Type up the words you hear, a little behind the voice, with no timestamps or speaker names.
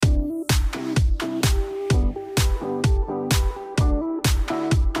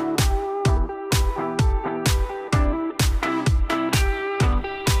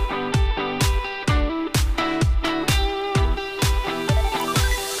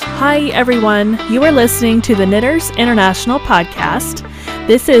Hi, everyone. You are listening to the Knitters International podcast.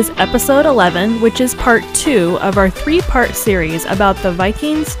 This is episode 11, which is part 2 of our 3-part series about the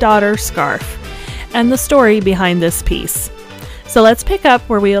Viking's daughter scarf and the story behind this piece. So let's pick up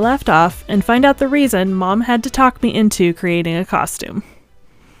where we left off and find out the reason Mom had to talk me into creating a costume.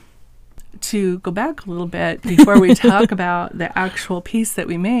 To go back a little bit before we talk about the actual piece that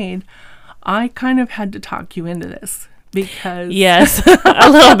we made, I kind of had to talk you into this because... Yes, a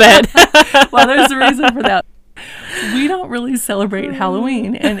little bit. Well, there's a reason for that. We don't really celebrate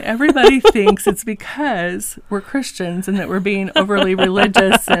Halloween, and everybody thinks it's because we're Christians and that we're being overly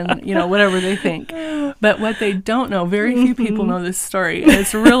religious and, you know, whatever they think. But what they don't know, very few people know this story, and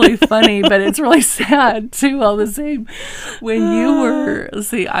it's really funny, but it's really sad, too, all the same. When you were, let's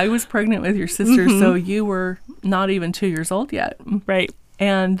see, I was pregnant with your sister, so you were not even 2 years old yet. Right.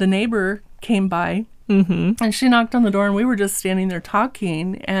 And the neighbor came by. And she knocked on the door, and we were just standing there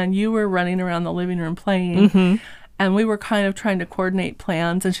talking, and you were running around the living room playing, and we were kind of trying to coordinate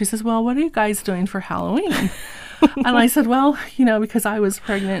plans, and she says, well, what are you guys doing for Halloween? And I said, well, you know, because I was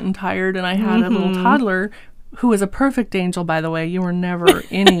pregnant and tired, and I had a little toddler who was a perfect angel, by the way. You were never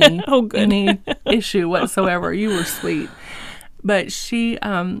any, any issue whatsoever. You were sweet. But she,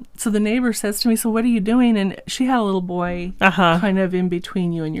 so the neighbor says to me, so what are you doing? And she had a little boy kind of in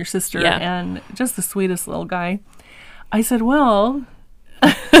between you and your sister, and just the sweetest little guy. I said, well,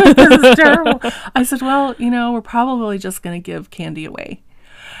 this is terrible. I said, well, you know, we're probably just going to give candy away.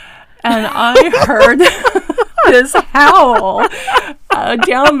 And I heard this howl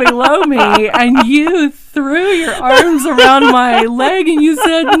down below me, and you threw your arms around my leg, and you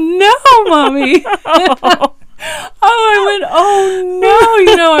said, no, Mommy. I went, oh no,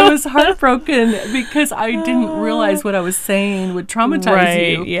 you know, I was heartbroken because I didn't realize what I was saying would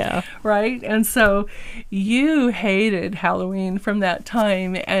traumatize you. Yeah. Right? And so you hated Halloween from that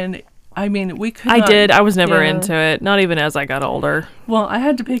time, and I mean, we could not, did. I was never into it, not even as I got older. Well, I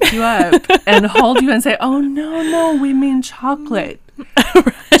had to pick you up and hold you and say, oh no, we mean chocolate.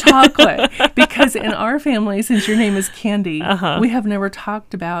 Chocolate. Because in our family, since your name is Candy, we have never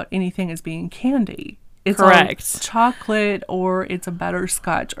talked about anything as being candy. It's correct. Chocolate, or it's a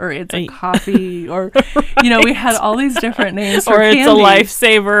butterscotch, or it's a coffee, or, you know, we had all these different names for candy. Or it's a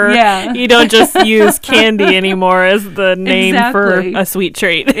lifesaver. Yeah. You don't just use candy anymore as the name for a sweet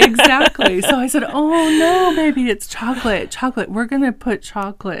treat. Exactly. So I said, oh, no, baby, it's chocolate. We're going to put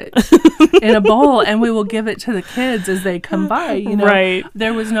chocolate in a bowl, and we will give it to the kids as they come by. You know? Right.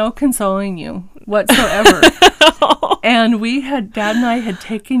 There was no consoling you whatsoever. And Dad and I had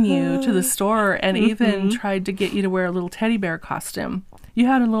taken you to the store and even tried to get you to wear a little teddy bear costume. You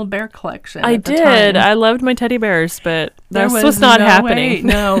had a little bear collection. I did. I loved my teddy bears, but that was not happening.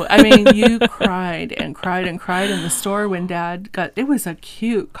 No, I mean, you cried and cried and cried in the store when Dad got, it was a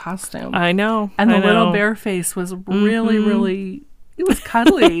cute costume. I know. And the little bear face was really, really, it was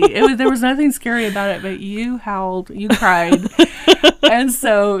cuddly. There was nothing scary about it, but you howled, you cried. And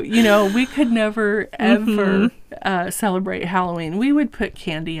so, you know, we could never, ever celebrate Halloween. We would put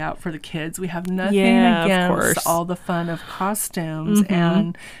candy out for the kids. We have nothing against all the fun of costumes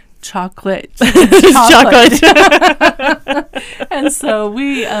and chocolate. And so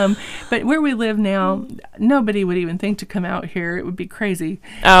we, but where we live now, nobody would even think to come out here. It would be crazy.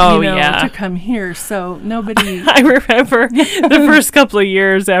 To come here. So nobody. I remember the first couple of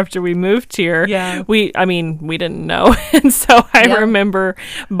years after we moved here. Yeah. We didn't know, and so I remember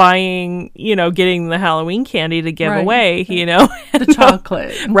buying, you know, getting the Halloween candy to give away. You know, the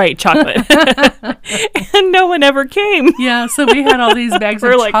chocolate. Right, chocolate. And no one ever came. Yeah. So we had all these bags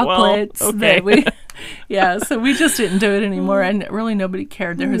of chocolates. Well, okay. So we just didn't do it anymore, and really nobody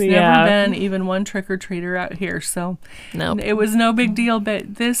cared. There has never been even one trick-or-treater out here, so it was no big deal.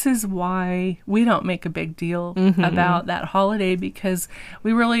 But this is why we don't make a big deal about that holiday, because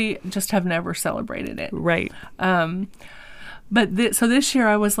we really just have never celebrated it. Right. But so this year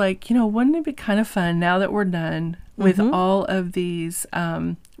I was like, you know, wouldn't it be kind of fun now that we're done with all of these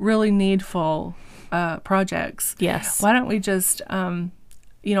really needful projects? Yes. Why don't we just...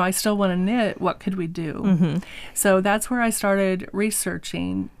 you know, I still want to knit. What could we do? So that's where I started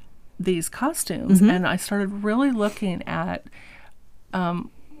researching these costumes, and I started really looking at,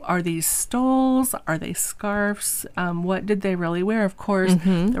 are these stoles? Are they scarves? What did they really wear? Of course,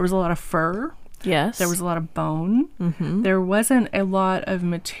 there was a lot of fur. Yes. There was a lot of bone. There wasn't a lot of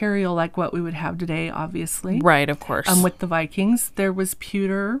material like what we would have today, obviously. Right, of course. With the Vikings, there was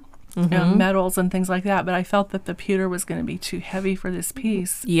pewter. Metals and things like that, but I felt that the pewter was going to be too heavy for this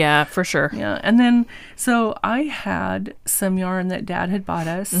piece. Yeah, for sure. Yeah, and then so I had some yarn that Dad had bought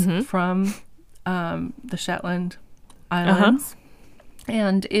us from the Shetland Islands,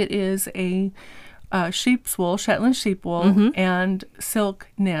 And it is a sheep's wool, Shetland sheep wool, and silk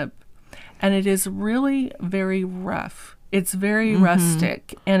nib. And it is really very rough. It's very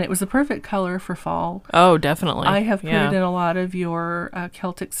rustic, and it was the perfect color for fall. Oh, definitely. I have put it in a lot of your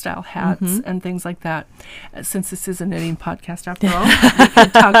Celtic-style hats and things like that. Since this is a knitting podcast, after all, we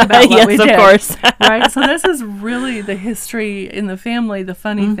could talk about what we did. Yes, of course. Right? So this is really the history in the family, the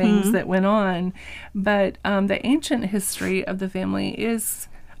funny things that went on. But the ancient history of the family is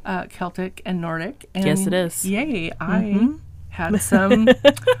Celtic and Nordic. And yes, it is. Yay! I had some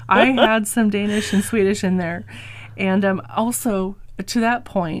Danish and Swedish in there. And also, to that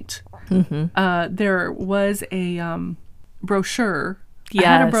point, there was a brochure. Yes. I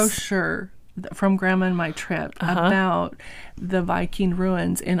had a brochure from Grandma and my trip about the Viking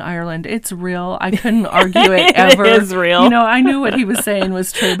ruins in Ireland. It's real. I couldn't argue it ever. It is real. You know, I knew what he was saying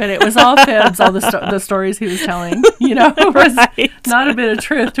was true, but it was all fibs, all the stories he was telling. You know, it was not a bit of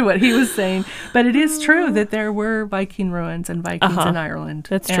truth to what he was saying. But it is true that there were Viking ruins and Vikings in Ireland.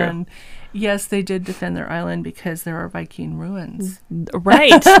 That's true. And yes, they did defend their island because there are Viking ruins.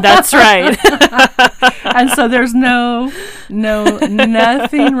 Right, that's right. And so there's nothing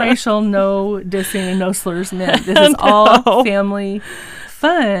racial, no dissing, and no slurs meant. This is all family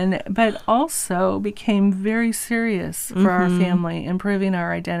fun, but also became very serious for our family, improving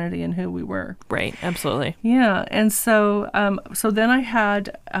our identity and who we were. Right, absolutely. Yeah, and so then I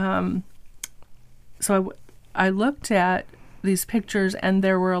had, I looked at these pictures, and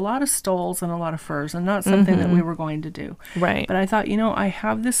there were a lot of stoles and a lot of furs, and not something that we were going to do. Right. But I thought, I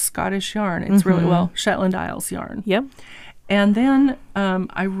have this Scottish yarn. It's really, Shetland Isles yarn. Yep. And then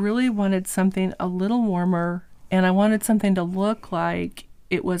I really wanted something a little warmer, and I wanted something to look like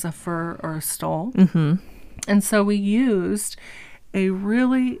it was a fur or a stole. And so we used a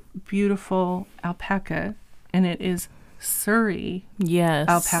really beautiful alpaca, and it is Surrey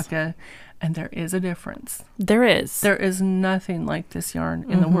alpaca. And there is a difference. There is. There is nothing like this yarn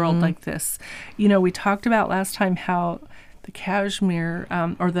in the world like this. We talked about last time how the cashmere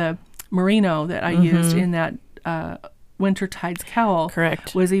or the merino that I used in that Winter Tides cowl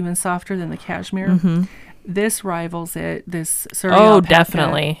was even softer than the cashmere. This rivals it, this Surrey alpaca.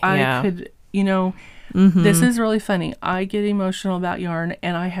 Definitely. I could, this is really funny. I get emotional about yarn,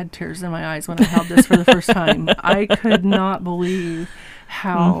 and I had tears in my eyes when I held this for the first time. I could not believe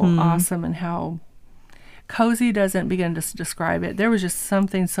how awesome and how cozy doesn't begin to describe it. There was just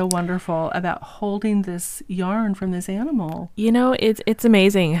something so wonderful about holding this yarn from this animal. It's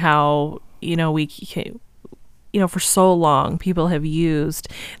amazing how, we for so long people have used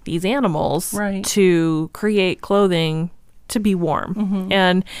these animals to create clothing to be warm.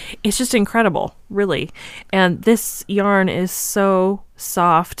 And it's just incredible, really. And this yarn is so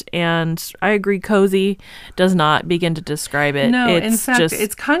soft, and I agree, cozy does not begin to describe it. No, in fact,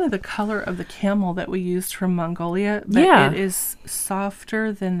 it's kind of the color of the camel that we used from Mongolia, but it is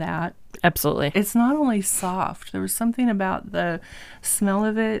softer than that. Absolutely. It's not only soft. There was something about the smell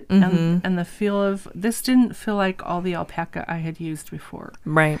of it and the feel of, this didn't feel like all the alpaca I had used before.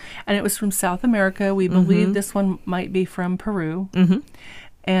 Right. And it was from South America. We believe this one might be from Peru.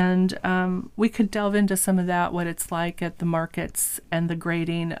 And we could delve into some of that, what it's like at the markets and the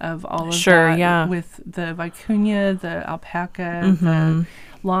grading of all of that with the vicuña, the alpaca, the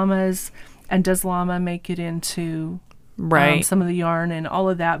llamas, and does llama make it into some of the yarn and all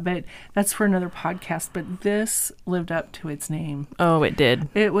of that. But that's for another podcast. But this lived up to its name. Oh, it did.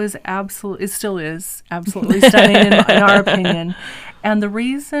 It was it still is absolutely stunning in our opinion. And the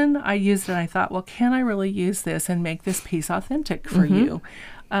reason I used it, I thought, well, can I really use this and make this piece authentic for you?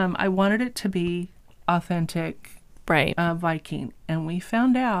 I wanted it to be authentic Viking. And we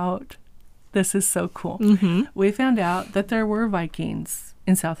found out, this is so cool. We found out that there were Vikings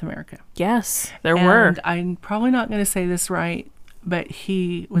in South America. Yes, there were. And I'm probably not going to say this right, but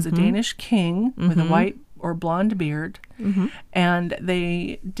he was a Danish king with a white or blonde beard. And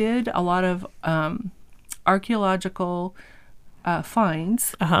they did a lot of archaeological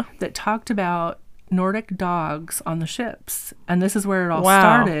finds that talked about Nordic dogs on the ships, and this is where it all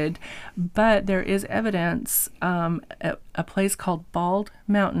started. But there is evidence at a place called Bald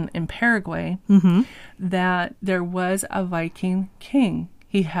Mountain in Paraguay that there was a Viking king.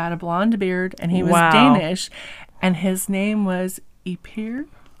 He had a blonde beard, and he was Danish, and his name was Ipir.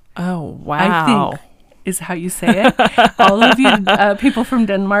 Oh, wow. I think is how you say it. All of you people from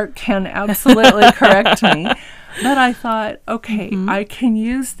Denmark can absolutely correct me. But I thought, okay, I can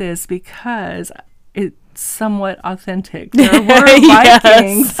use this because it somewhat authentic. There were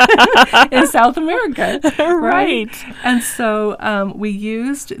Vikings in South America. Right. And so we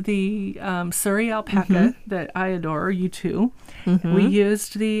used the Surrey alpaca that I adore, you too. We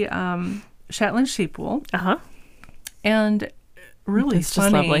used the Shetland sheep wool. And really it's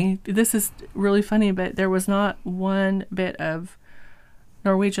funny. Just lovely. This is really funny, but there was not one bit of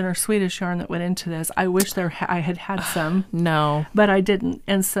Norwegian or Swedish yarn that went into this. I wish I had had some. No. But I didn't.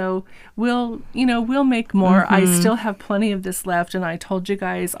 And so we'll make more. I still have plenty of this left, and I told you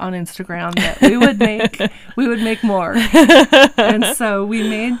guys on Instagram that we would make more. And so we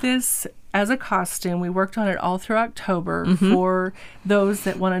made this as a costume. We worked on it all through October for those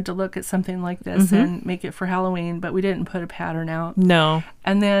that wanted to look at something like this and make it for Halloween, but we didn't put a pattern out. No.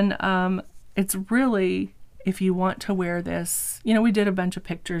 And then it's really, if you want to wear this, we did a bunch of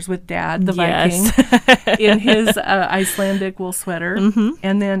pictures with Dad, the Viking, in his Icelandic wool sweater,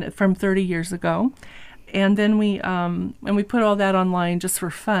 and then from 30 years ago. And then we put all that online just for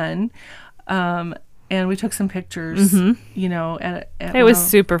fun. And we took some pictures, it was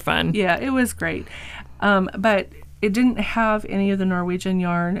super fun. Yeah, it was great. But it didn't have any of the Norwegian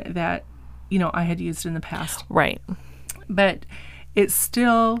yarn that, I had used in the past. Right. But it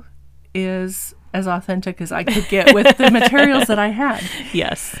still is as authentic as I could get with the materials that I had.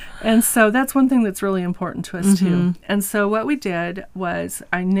 Yes. And so that's one thing that's really important to us too. And so what we did was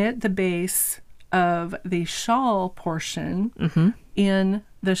I knit the base of the shawl portion in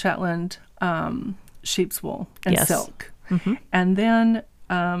the Shetland sheep's wool and silk. And then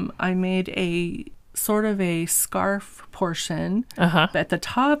I made a sort of a scarf portion at the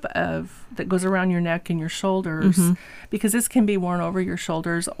top that goes around your neck and your shoulders, because this can be worn over your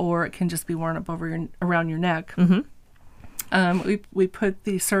shoulders or it can just be worn up over around your neck. We put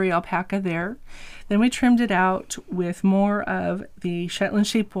the Surrey alpaca there. Then we trimmed it out with more of the Shetland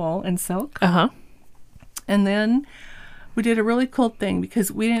sheep wool and silk. And then we did a really cool thing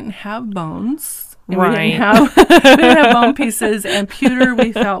because we didn't have bones. And we didn't have bone pieces, and pewter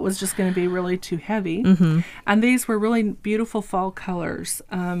we felt was just going to be really too heavy. And these were really beautiful fall colors,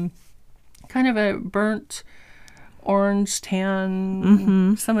 kind of a burnt orange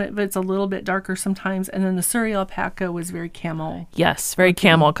tan. Some of it's a little bit darker sometimes, and then the Surrey alpaca was very camel. Yes, very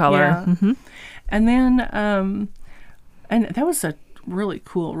camel color. Yeah. And then, and that was a really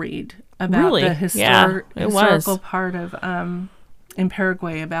cool read about the historical part of in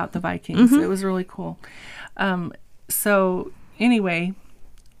Paraguay about the Vikings. It was really cool. So anyway,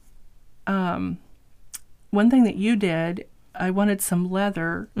 one thing that you did, I wanted some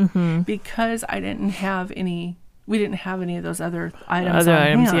leather because we didn't have any of those other items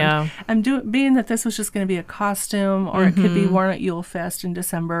on hand. And being that this was just going to be a costume, or it could be worn at Yule Fest in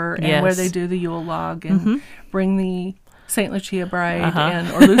December, and where they do the Yule log and bring the St. Lucia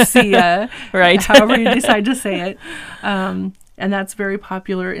bride or Lucia, right? However you decide to say it. And that's very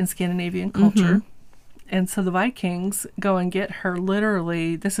popular in Scandinavian culture. And so the Vikings go and get her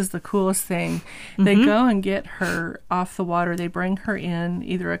literally, this is the coolest thing. They go and get her off the water. They bring her in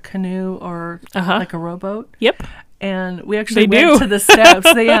either a canoe or like a rowboat. Yep. And we actually went to the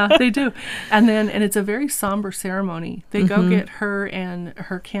steps. They do. And it's a very somber ceremony. They go get her, and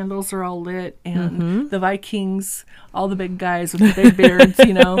her candles are all lit, and the Vikings, all the big guys with the big beards,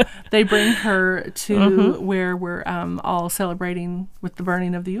 they bring her to where we're all celebrating with the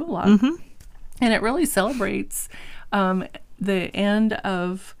burning of the Yule log. And it really celebrates the end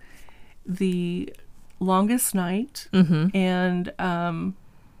of the longest night, and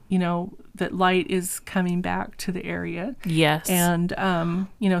that light is coming back to the area. Yes. And,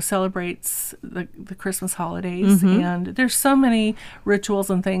 celebrates the Christmas holidays. And there's so many rituals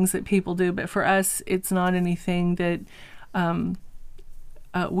and things that people do, but for us, it's not anything that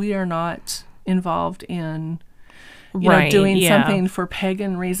we are not involved in, doing something for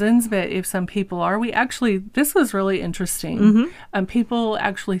pagan reasons. But if some people are, this was really interesting. People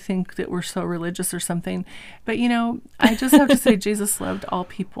actually think that we're so religious or something. But, I just have to say Jesus loved all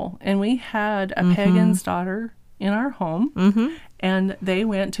people. And we had a pagan's daughter in our home, and they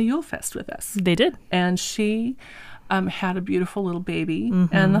went to Yule Fest with us. They did. And she had a beautiful little baby,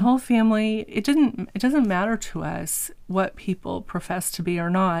 and the whole family, it doesn't matter to us what people profess to be or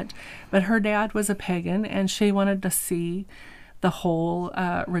not, but her dad was a pagan, and she wanted to see the whole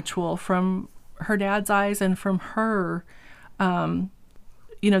ritual from her dad's eyes and from her, the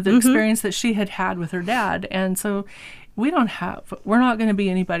experience that she had with her dad. And so we're not going to be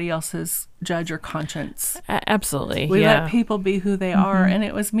anybody else's judge or conscience. Absolutely. We let people be who they are, and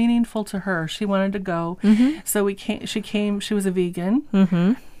it was meaningful to her. She wanted to go. So she came, she was a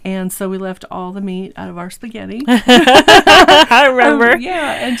vegan, And so we left all the meat out of our spaghetti. I remember.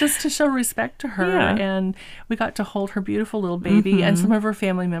 And just to show respect to her. Yeah. And we got to hold her beautiful little baby, and some of her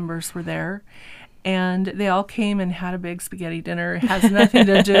family members were there. And they all came and had a big spaghetti dinner. It has nothing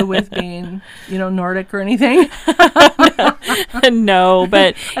to do with being, Nordic or anything. No,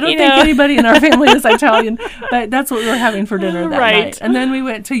 but I don't think anybody in our family is Italian, but that's what we were having for dinner that night. And then we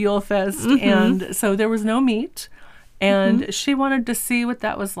went to Yule Fest, and so there was no meat, and she wanted to see what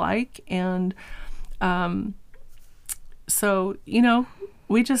that was like. And so,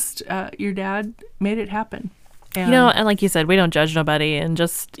 we just, your dad made it happen. And, and like you said, we don't judge nobody, and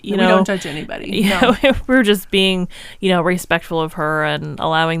just, we don't judge anybody. We're just being, respectful of her and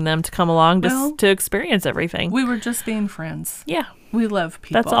allowing them to come along just to experience everything. We were just being friends. Yeah. We love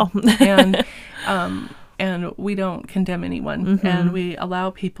people. That's all. And we don't condemn anyone, and we allow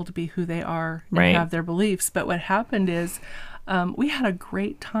people to be who they are and have their beliefs. But what happened is, we had a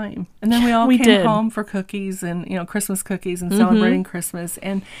great time, and then we all came home for cookies and Christmas cookies and celebrating Christmas,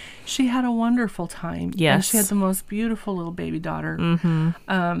 and she had a wonderful time. Yes, and she had the most beautiful little baby daughter.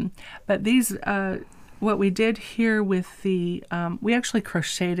 But these, what we did here with the, we actually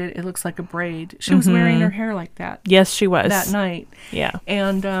crocheted it. It looks like a braid. She was wearing her hair like that. Yes, she was that night. Yeah,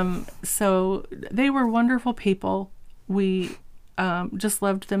 and so they were wonderful people. We just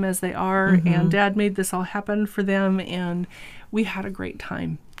loved them as they are, and Dad made this all happen for them, and we had a great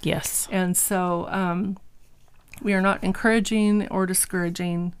time. Yes. And so we are not encouraging or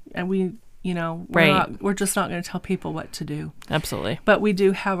discouraging, and we're just not going to tell people what to do. Absolutely. But we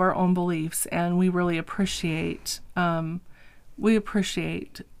do have our own beliefs, and we really appreciate that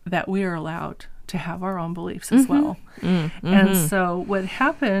we are allowed to have our own beliefs as well. And so what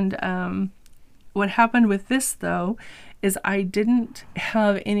happened with this, though, is I didn't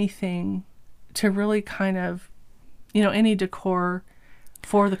have anything to really kind of, any decor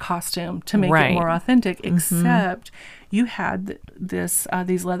for the costume to make it more authentic, except you had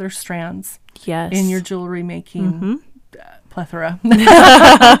these leather strands in your jewelry making plethora. And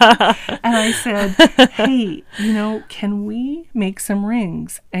I said, hey, can we make some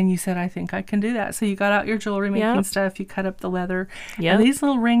rings? And you said, I think I can do that. So you got out your jewelry making stuff, you cut up the leather. And these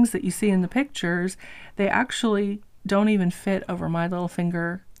little rings that you see in the pictures, they actually don't even fit over my little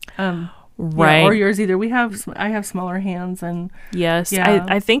finger. Or yours either. I have smaller hands, and yes,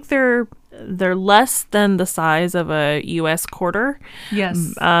 I think they're less than the size of a U.S. quarter.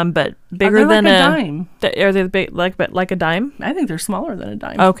 Yes, but bigger than like a dime. Are they big, like a dime? I think they're smaller than a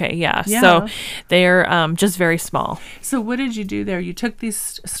dime. Okay, yeah. So they're just very small. So what did you do there? You took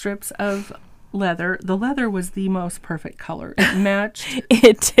these strips of leather. The leather was the most perfect color. It matched.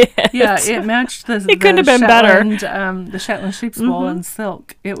 It did. Yeah, it matched the. It couldn't have been better. The Shetland sheep's wool and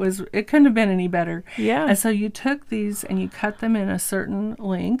silk. It couldn't have been any better. Yeah. And so you took these and you cut them in a certain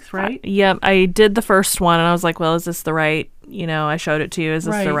length, right? Yep. I did the first one, and I was like, "Well, is this the right?" I showed it to you. Is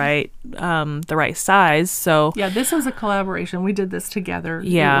this the right size? So yeah, this was a collaboration. We did this together.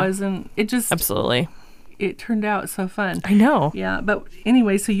 Yeah. It wasn't. It just absolutely. It turned out so fun. I know. Yeah, but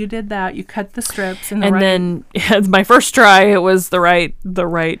anyway, so you did that. You cut the strips and then my first try, it was the right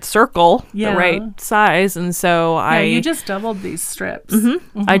circle, the right size, and so you just doubled these strips.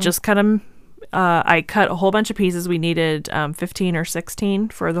 I just cut them. I cut a whole bunch of pieces. We needed 15 or 16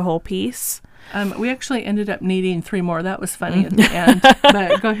 for the whole piece. We actually ended up needing 3 more. That was funny at the end.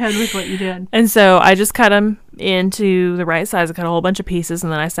 But go ahead with what you did. And so I just cut them into the right size. I cut a whole bunch of pieces,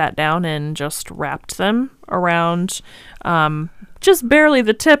 and then I sat down and just wrapped them around just barely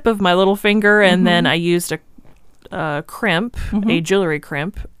the tip of my little finger. And then I used a crimp, a jewelry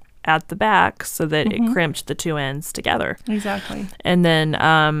crimp, at the back so that it crimped the 2 ends together. Exactly. And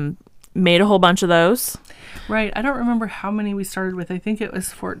then made a whole bunch of those. Right. I don't remember how many we started with. I think it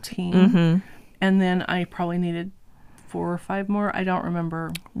was 14. And then I probably needed 4 or 5 more. I don't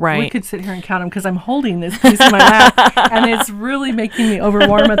remember. Right. We could sit here and count them because I'm holding this piece in my lap, and it's really making me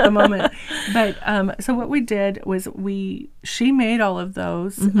overwarm at the moment. But so what we did was she made all of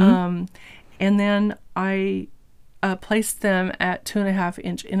those, and then I placed them at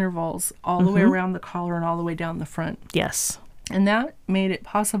 2.5-inch intervals all the way around the collar and all the way down the front. Yes. And that made it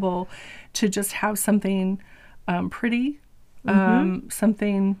possible to just have something pretty,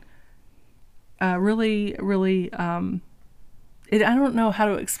 something really, really, I don't know how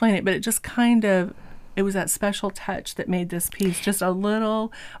to explain it, but it just it was that special touch that made this piece just a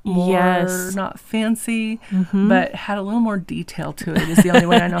little more, not fancy, but had a little more detail to it, is the only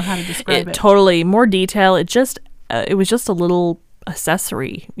way I know how to describe it. Totally. More detail. It was just a little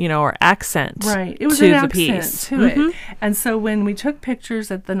accessory, or accent. Right. It was to an the accent piece. to it. And so when we took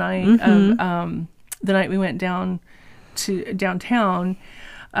pictures at the night of the night we went down to downtown,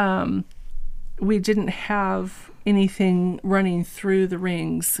 we didn't have anything running through the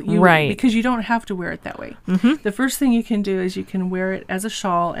rings. Right. Because you don't have to wear it that way. Mm-hmm. The first thing you can do is you can wear it as a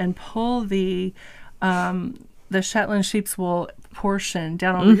shawl and pull the Shetland sheep's wool portion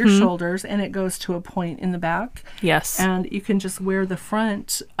down over your shoulders, and it goes to a point in the back. Yes. And you can just wear the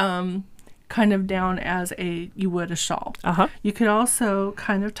front kind of down as you would a shawl. Uh-huh. You could also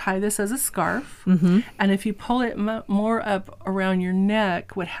kind of tie this as a scarf. Mm-hmm. And if you pull it more up around your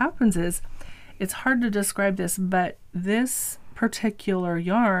neck, what happens is, it's hard to describe this, but this particular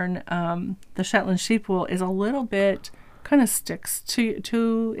yarn, the Shetland sheep wool, is a little bit kind of sticks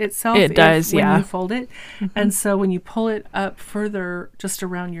to itself. It does, when you fold it. Mm-hmm. And so when you pull it up further just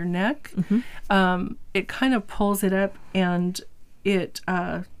around your neck, it kind of pulls it up, and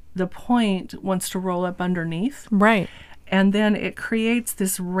the point wants to roll up underneath. Right. And then it creates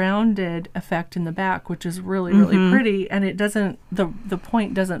this rounded effect in the back, which is really, really pretty. And it doesn't, the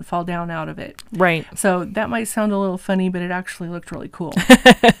point doesn't fall down out of it. Right. So that might sound a little funny, but it actually looked really cool.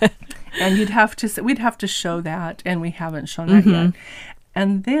 And we'd have to show that, and we haven't shown that yet.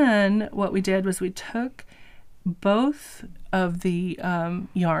 And then what we did was we took both of the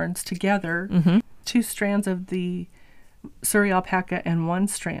yarns together, 2 strands of the Surrey alpaca and 1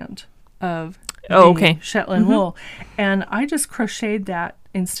 strand of Shetland wool, and I just crocheted that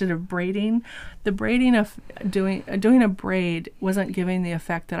instead of braiding. The braiding of doing a braid wasn't giving the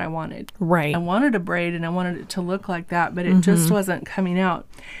effect that I wanted. Right. I wanted a braid, and I wanted it to look like that, but it just wasn't coming out.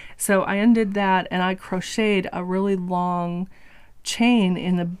 So I undid that, and I crocheted a really long chain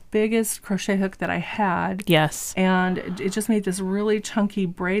in the biggest crochet hook that I had. Yes. And it just made this really chunky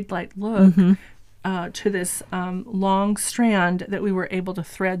braid-like look to this long strand that we were able to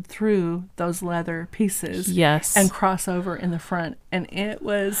thread through those leather pieces. Yes. And cross over in the front. And it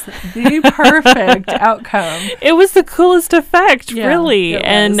was the perfect outcome. It was the coolest effect, Yeah, really. it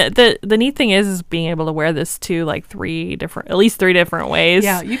And was. the neat thing is being able to wear this too, like at least three different ways.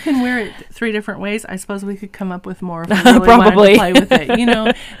 Yeah, you can wear it 3 different ways. I suppose we could come up with more if we really Probably. wanted to play with it. You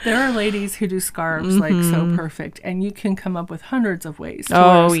know, there are ladies who do scarves like so perfect, and you can come up with hundreds of ways to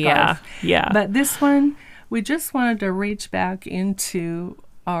wear a scarf. Yeah. But this one, we just wanted to reach back into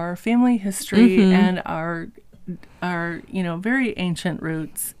our family history and our very ancient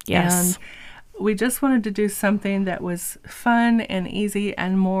roots. Yes. And we just wanted to do something that was fun and easy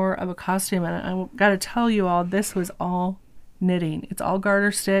and more of a costume. And I got to tell you all, this was all knitting. It's all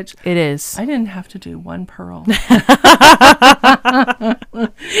garter stitch. It is. I didn't have to do 1 purl. And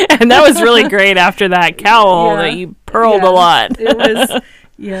that was really great after that cowl that you purled a lot. It was,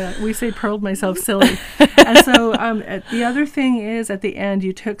 we say purled myself silly. And so the other thing is, at the end,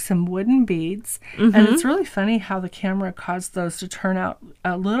 you took some wooden beads. And it's really funny how the camera caused those to turn out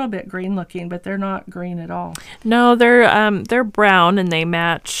a little bit green looking, but they're not green at all. No, they're brown, and they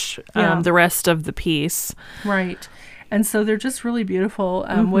match the rest of the piece. Right. And so they're just really beautiful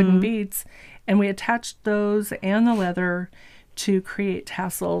wooden beads. And we attached those and the leather to create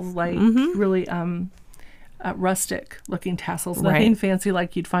tassels, like really rustic looking tassels. Nothing fancy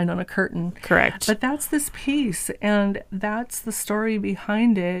like you'd find on a curtain. Correct. But that's this piece, and that's the story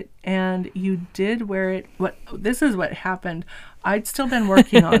behind it. And you did wear it. This is what happened. I'd still been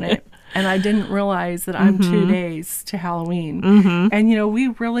working on it. And I didn't realize that I'm 2 days to Halloween. And, we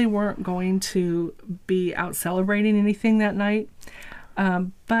really weren't going to be out celebrating anything that night.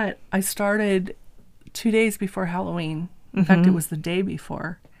 But I started 2 days before Halloween. In fact, it was the day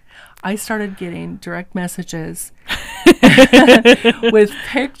before. I started getting direct messages with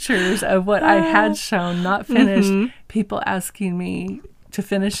pictures of what I had shown, not finished. People asking me to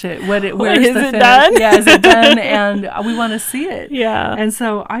finish it. Where's is the it finish? done? Yeah, is it done? And we want to see it. Yeah. And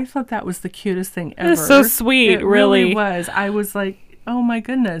so I thought that was the cutest thing ever. It's so sweet, It really was. I was like, oh my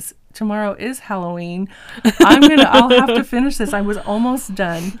goodness, tomorrow is Halloween. I'll have to finish this. I was almost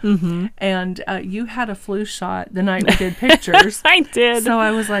done. And you had a flu shot the night we did pictures. I did. So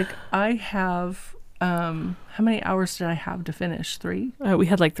I was like, I have, how many hours did I have to finish? 3? We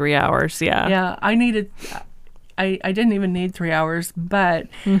had like 3 hours. Yeah. Yeah. I didn't even need 3 hours, but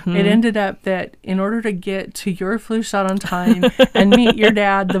it ended up that in order to get to your flu shot on time and meet your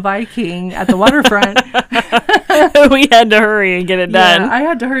dad, the Viking, at the waterfront, we had to hurry and get it done. I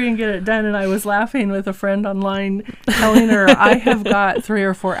had to hurry and get it done, and I was laughing with a friend online, telling her, I have got 3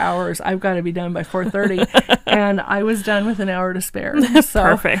 or 4 hours. I've got to be done by 4:30, and I was done with an hour to spare. So.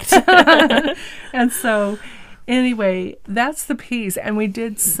 Perfect. And so... Anyway, that's the piece, and we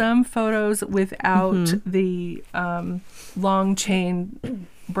did some photos without the long chain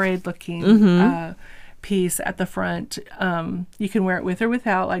braid looking piece at the front. You can wear it with or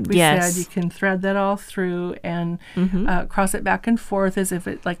without, like we Yes. said. You can thread that all through and cross it back and forth as if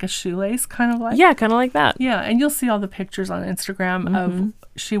it's like a shoelace, kind of like. Yeah, kind of like that. Yeah, and you'll see all the pictures on Instagram of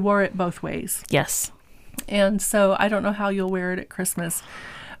she wore it both ways. Yes. And so I don't know how you'll wear it at Christmas,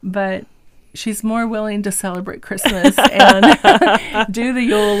 but she's more willing to celebrate Christmas and do the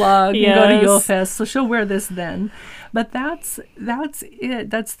Yule log and go to Yule Fest. So she'll wear this then. But that's it.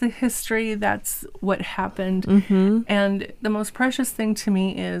 That's the history. That's what happened. And the most precious thing to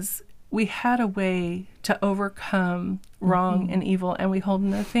me is we had a way to overcome wrong and evil, and we hold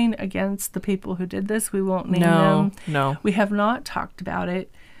nothing against the people who did this. We won't name them. No. We have not talked about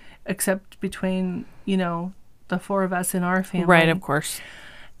it except between, the four of us in our family. Right, of course.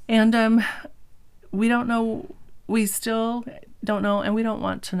 And we don't know. We still don't know, and we don't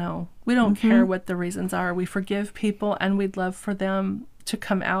want to know. We don't care what the reasons are. We forgive people, and we'd love for them to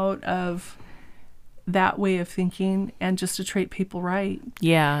come out of that way of thinking and just to treat people right.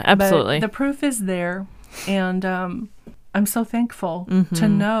 Yeah, absolutely. But the proof is there, and I'm so thankful to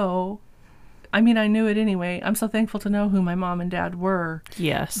know. I mean, I knew it anyway. I'm so thankful to know who my mom and dad were.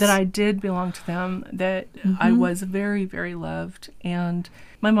 Yes. That I did belong to them, that I was very, very loved. And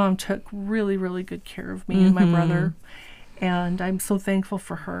my mom took really, really good care of me and my brother. And I'm so thankful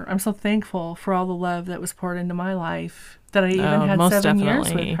for her. I'm so thankful for all the love that was poured into my life, that I even had 7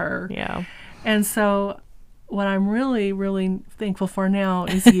 years with her. Yeah. And so what I'm really, really thankful for now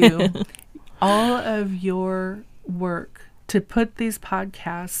is you. All of your work to put these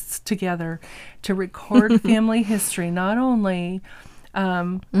podcasts together, to record family history, not only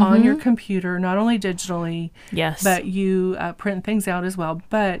on your computer, not only digitally, Yes. but you print things out as well.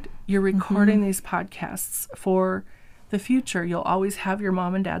 But you're recording these podcasts for the future. You'll always have your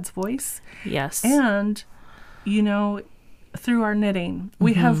mom and dad's voice. Yes. And, through our knitting,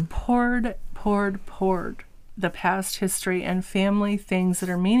 we have poured the past history and family things that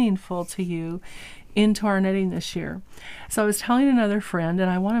are meaningful to you into our knitting this year. So I was telling another friend,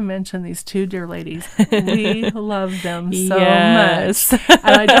 and I want to mention these two dear ladies. We love them so much.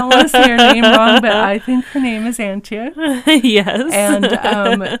 And I don't want to say her name wrong, but I think her name is Antia. Yes.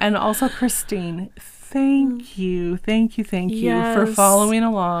 And also Christine. Thank you Yes. for following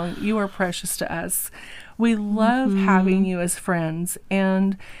along. You are precious to us. We love having you as friends,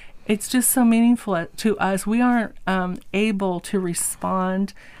 and it's just so meaningful to us. We aren't able to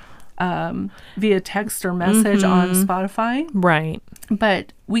respond via text or message on Spotify. Right.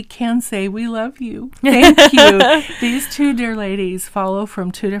 But we can say we love you. Thank you. These two dear ladies follow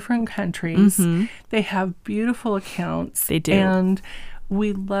from 2 different countries. They have beautiful accounts. They do. And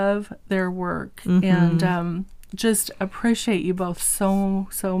we love their work. And just appreciate you both so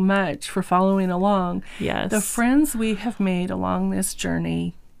much for following along. Yes. The friends we have made along this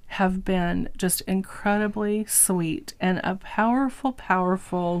journey have been just incredibly sweet and a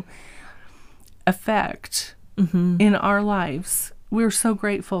powerful effect in our lives. We're so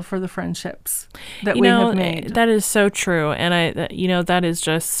grateful for the friendships that we have made. That is so true. And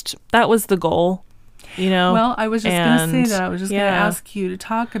that was the goal, Well, I was just going to say that. I was just going to ask you to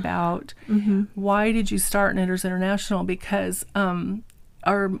talk about why did you start Knitters International? Because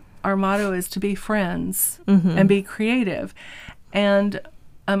our motto is to be friends and be creative. And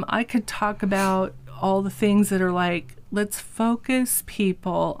I could talk about all the things that are like, let's focus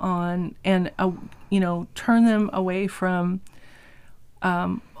people on and, turn them away from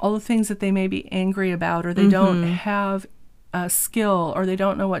all the things that they may be angry about, or they don't have a skill, or they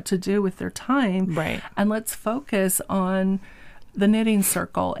don't know what to do with their time. Right. And let's focus on the knitting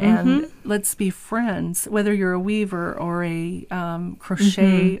circle and let's be friends, whether you're a weaver or a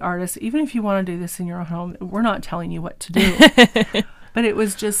crochet artist. Even if you want to do this in your own home, we're not telling you what to do. But it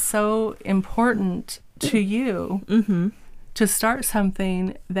was just so important to you to start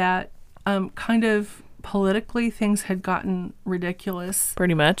something that kind of politically things had gotten ridiculous.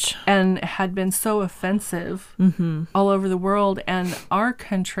 Pretty much. And had been so offensive all over the world. And our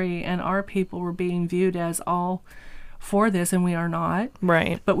country and our people were being viewed as all for this, and we are not.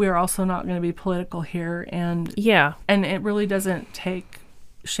 Right. But we are also not going to be political here. And and it really doesn't take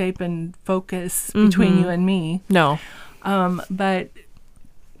shape and focus between you and me. No. But,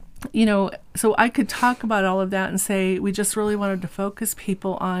 so I could talk about all of that and say we just really wanted to focus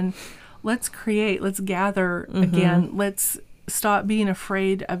people on let's create, let's gather again, let's stop being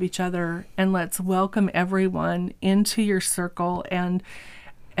afraid of each other, and let's welcome everyone into your circle and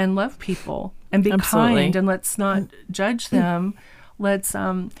love people and be kind, and let's not judge them. Let's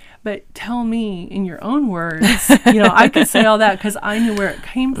but tell me in your own words. I could say all that because I knew where it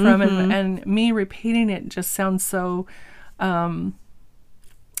came from, and me repeating it just sounds so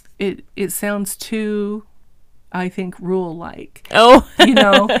it sounds too, I think, rule-like. Oh.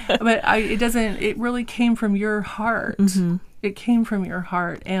 But it really came from your heart. Mm-hmm. It came from your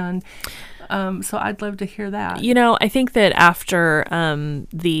heart. And so I'd love to hear that. I think that after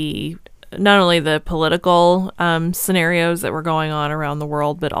not only the political scenarios that were going on around the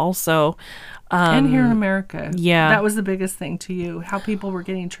world, but also and here in America. Yeah. That was the biggest thing to you, how people were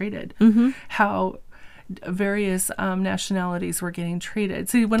getting treated, how various nationalities were getting treated.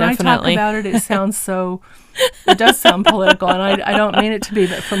 See, when Definitely. I talk about it, it does sound political, and I don't mean it to be,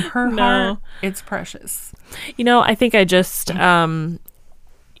 but from her heart, it's precious. I think I just, I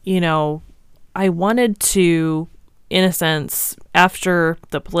wanted to, in a sense, after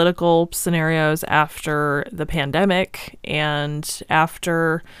the political scenarios, after the pandemic, and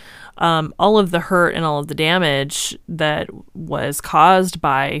after all of the hurt and all of the damage that was caused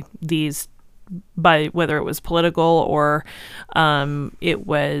by whether it was political or it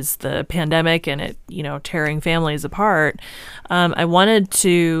was the pandemic and it, tearing families apart, I wanted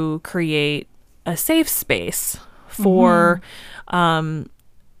to create a safe space for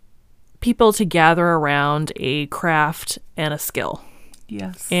people to gather around a craft and a skill.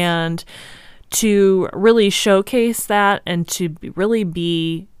 Yes. And to really showcase that and to really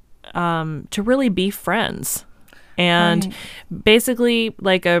be friends. And basically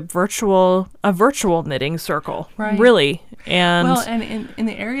like a virtual knitting circle, really. And well, and in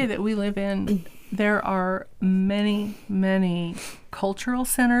the area that we live in, there are many, many cultural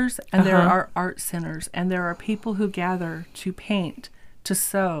centers, and there are art centers, and there are people who gather to paint, to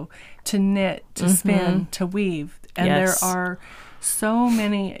sew, to knit, to spin, to weave. And there are so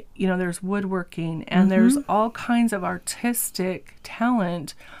many, there's woodworking, and there's all kinds of artistic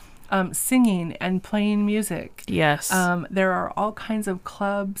talent. Singing and playing music. Yes. There are all kinds of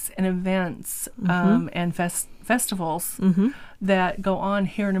clubs and events and festivals that go on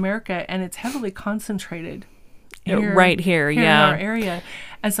here in America, and it's heavily concentrated right here, in our area.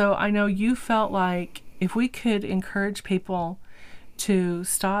 And so I know you felt like if we could encourage people to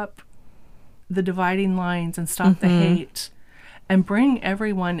stop the dividing lines and stop the hate and bring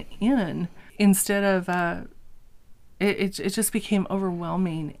everyone in instead of it just became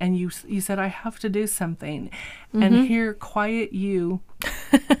overwhelming, and you said, I have to do something. And here, quiet you,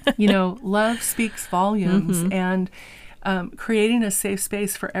 love speaks volumes, and creating a safe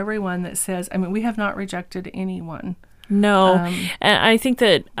space for everyone that says, we have not rejected anyone. No. And I think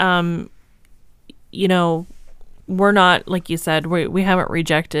that, we're not, like you said, we haven't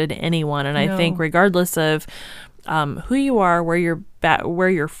rejected anyone. And I think regardless of who you are, where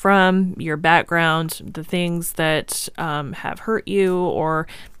you're from, your background, the things that have hurt you, or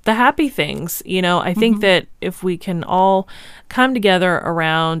the happy things, I think that if we can all come together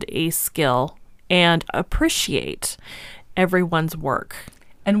around a skill and appreciate everyone's work.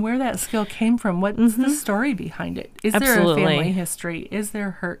 And where that skill came from, what's the story behind it? Is Absolutely. there a family history? Is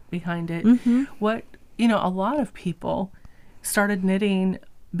there hurt behind it? What, a lot of people started knitting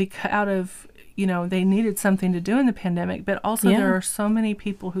out of, they needed something to do in the pandemic, but also there are so many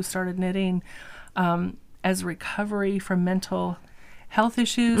people who started knitting as recovery from mental health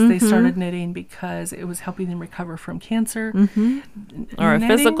issues. They started knitting because it was helping them recover from cancer. Or knitting,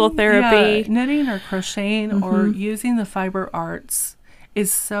 physical therapy. Yeah, knitting or crocheting or using the fiber arts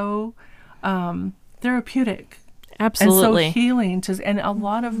is so therapeutic. Absolutely. And so healing. And a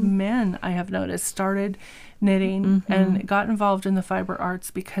lot of men, I have noticed, started knitting and got involved in the fiber arts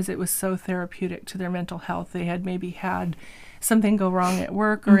because it was so therapeutic to their mental health. They had maybe had something go wrong at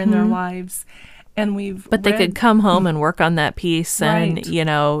work or in their lives. And they could come home and work on that piece and,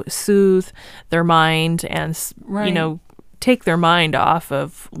 soothe their mind and, take their mind off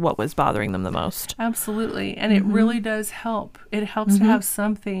of what was bothering them the most. Absolutely. And it really does help. It helps to have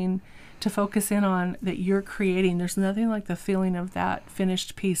something to focus in on that you're creating. There's nothing like the feeling of that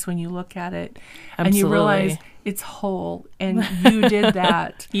finished piece when you look at it. Absolutely. And you realize it's whole and you did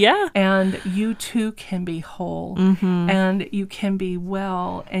that. Yeah. And you too can be whole and you can be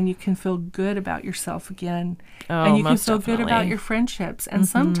well and you can feel good about yourself again. Oh, and you can most feel definitely. good about your friendships. And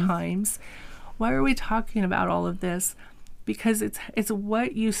sometimes, why are we talking about all of this? Because it's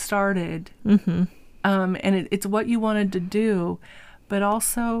what you started and it's what you wanted to do. But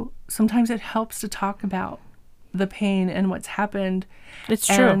also, sometimes it helps to talk about the pain and what's happened. It's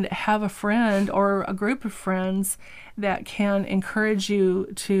true. And have a friend or a group of friends that can encourage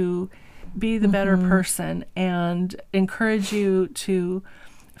you to be the better person and encourage you to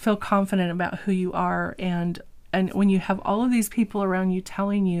feel confident about who you are. And when you have all of these people around you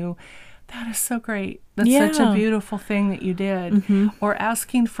telling you That is so great. That's such a beautiful thing that you did. Or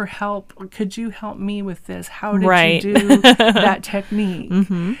asking for help. Could you help me with this? How did you do that technique?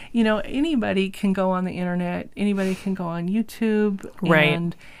 You know, anybody can go on the internet. Anybody can go on YouTube.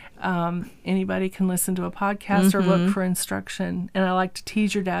 And anybody can listen to a podcast or look for instruction. And I like to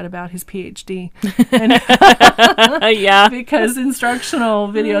tease your dad about his PhD. And because instructional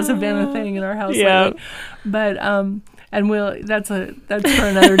videos have been a thing in our house lately. But and that's for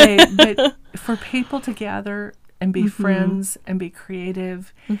another day. But for people to gather and be friends and be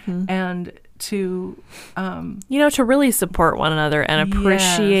creative and to to really support one another and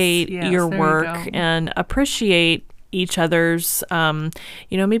appreciate your work and appreciate each other's,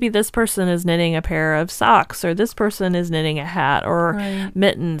 maybe this person is knitting a pair of socks, or this person is knitting a hat or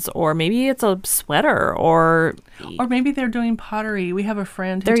mittens, or maybe it's a sweater, or maybe they're doing pottery. We have a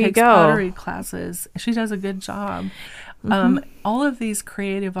friend who takes pottery classes. She does a good job. All of these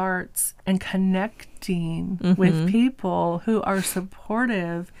creative arts and connecting with people who are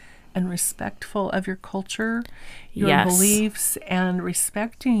supportive and respectful of your culture, your beliefs, and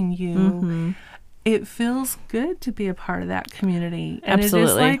respecting you. It feels good to be a part of that community. And it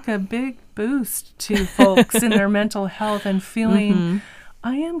is like a big boost to folks in their mental health and feeling,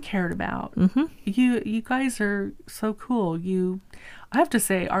 I am cared about. You guys are so cool. I have to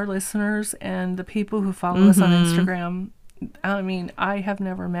say, our listeners and the people who follow us on Instagram, I mean, I have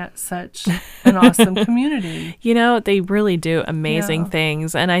never met such an awesome community. They really do amazing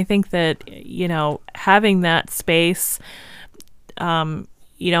things. And I think that, having that space, and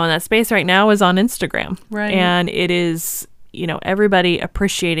that space right now is on Instagram. Right. And it is, everybody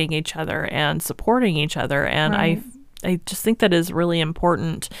appreciating each other and supporting each other. And I just think that is really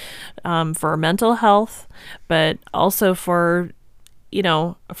important for mental health, but also for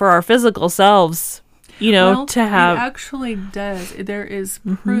our physical selves, to have. It actually does. There is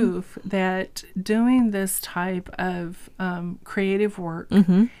proof that doing this type of creative work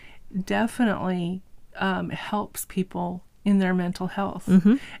definitely helps people in their mental health.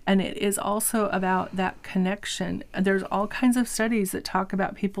 And it is also about that connection. There's all kinds of studies that talk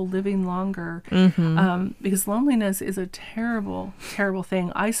about people living longer because loneliness is a terrible, terrible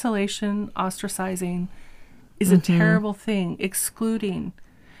thing. Isolation, ostracizing is a terrible thing. Excluding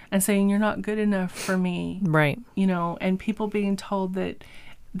and saying you're not good enough for me. Right. And people being told that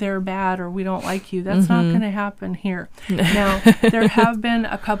they're bad or we don't like you. That's not going to happen here. Now, there have been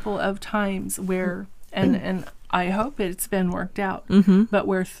a couple of times where, and I hope it's been worked out, but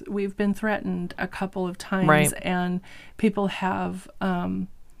where we've been threatened a couple of times and people have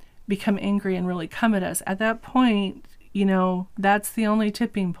become angry and really come at us. At that point, that's the only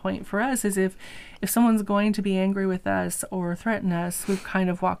tipping point for us is if someone's going to be angry with us or threaten us, we've kind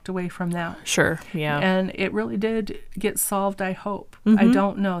of walked away from that. Sure, yeah. And it really did get solved, I hope. I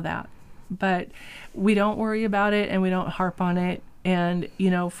don't know that. But we don't worry about it and we don't harp on it. And,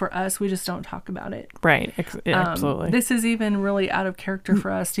 for us, we just don't talk about it. Right. Absolutely. This is even really out of character for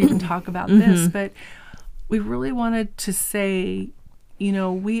us to even talk about this. But we really wanted to say,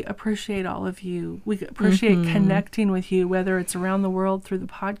 we appreciate all of you. We appreciate connecting with you, whether it's around the world through the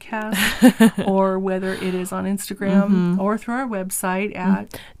podcast or whether it is on Instagram or through our website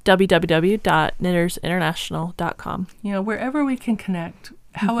at www.knittersinternational.com. Wherever we can connect,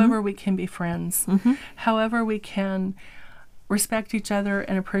 however we can be friends, however we can respect each other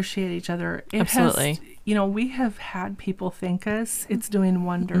and appreciate each other. Absolutely. We have had people thank us. It's doing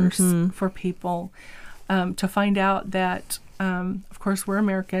wonders for people to find out that, of course, we're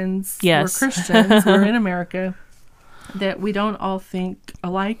Americans. Yes. We're Christians. We're in America. That we don't all think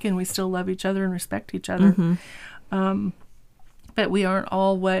alike and we still love each other and respect each other. But we aren't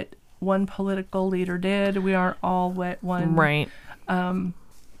all what one political leader did. We aren't all what one... Right.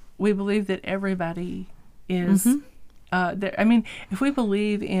 We believe that everybody is... if we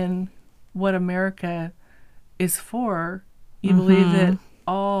believe in what America is for, you believe that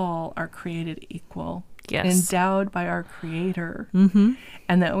all are created equal, endowed by our Creator,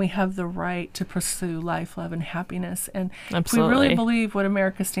 and that we have the right to pursue life, love, and happiness. And if we really believe what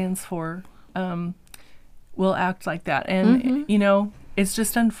America stands for, we'll act like that. And, it's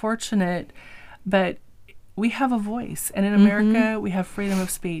just unfortunate, but we have a voice, and in America, we have freedom of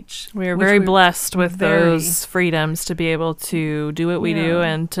speech. We are very blessed with those freedoms to be able to do what we do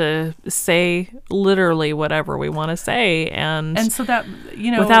and to say literally whatever we want to say, and so that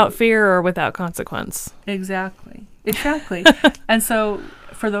without fear or without consequence. Exactly. And so,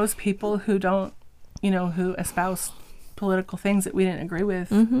 for those people who don't, who espouse political things that we didn't agree with,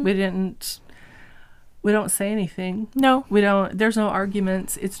 we don't say anything. No, we don't. There's no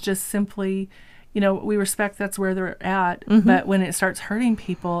arguments. It's just simply, we respect that's where they're at. But when it starts hurting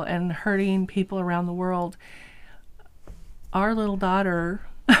people and hurting people around the world, our little daughter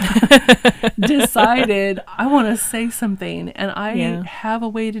decided, I want to say something, and I have a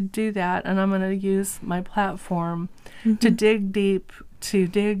way to do that, and I'm going to use my platform to dig deep, to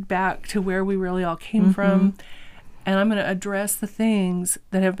dig back to where we really all came from, and I'm going to address the things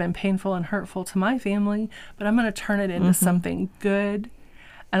that have been painful and hurtful to my family, but I'm going to turn it into something good,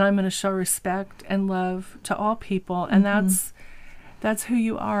 and I'm going to show respect and love to all people, and that's who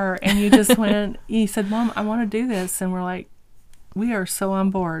you are. And you just went, you said, Mom, I want to do this, and we're like, we are so on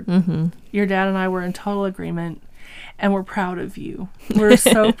board. Your dad and I were in total agreement, and we're proud of you. We're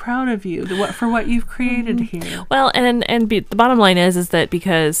so proud of you for what you've created here. Well, and the bottom line is that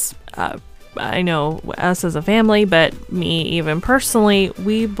because I know us as a family, but me even personally,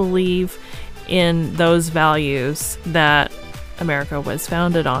 we believe in those values that America was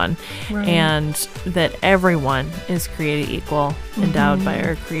founded on, and that everyone is created equal, endowed by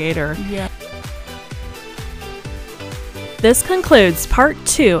our Creator. Yeah. This concludes part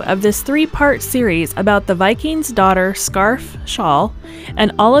 2 of this 3-part series about the Viking's daughter scarf, shawl,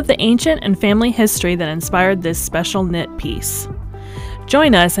 and all of the ancient and family history that inspired this special knit piece.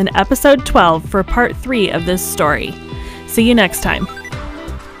 Join us in episode 12 for part 3 of this story. See you next time.